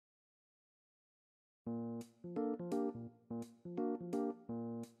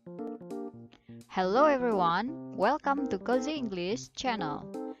Hello everyone, welcome to Cozy English channel.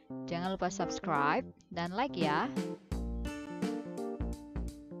 Jangan lupa subscribe dan like ya.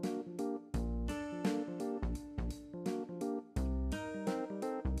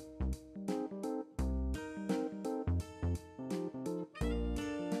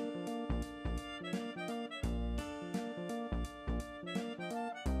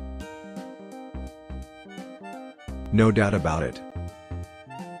 No doubt about it.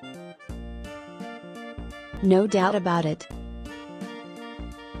 No doubt about it.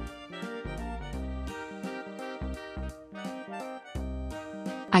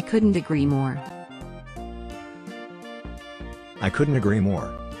 I couldn't agree more. I couldn't agree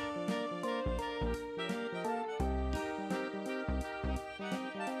more.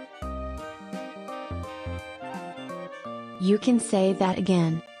 You can say that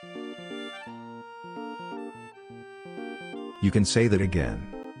again. You can say that again.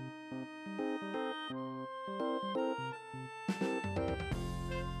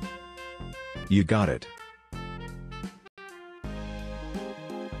 You got it.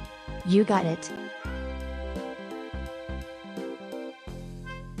 You got it.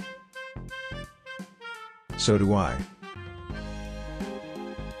 So do I.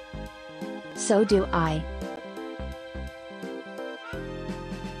 So do I.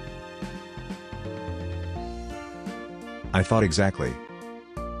 I thought exactly.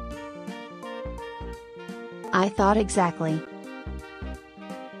 I thought exactly.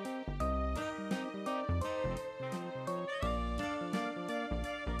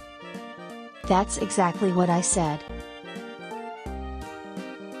 That's exactly what I said.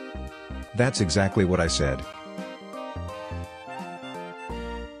 That's exactly what I said.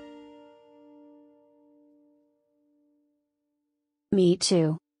 Me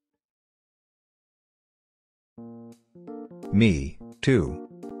too. Me, too.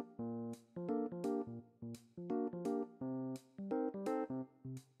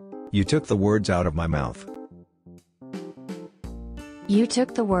 You took the words out of my mouth. You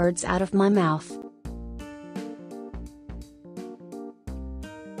took the words out of my mouth.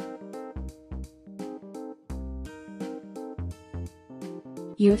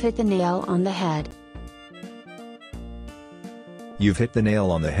 You've hit the nail on the head. You've hit the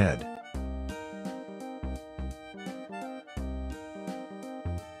nail on the head.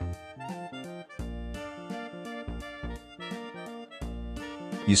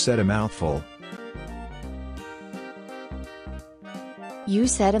 You said a mouthful. You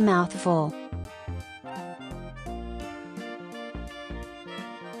said a mouthful.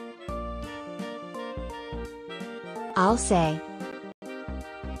 I'll say.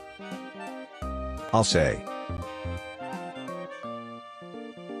 I'll say.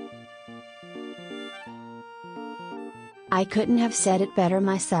 I couldn't have said it better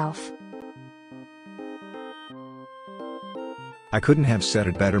myself. I couldn't have said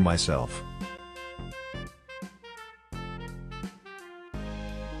it better myself.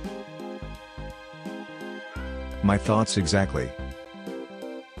 My thoughts exactly.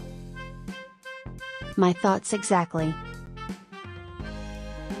 My thoughts exactly.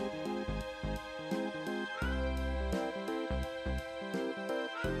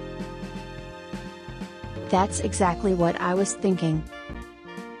 That's exactly what I was thinking.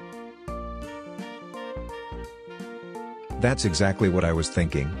 That's exactly what I was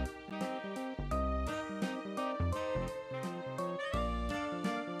thinking.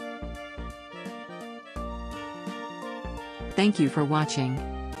 Thank you for watching.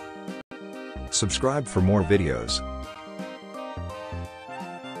 Subscribe for more videos.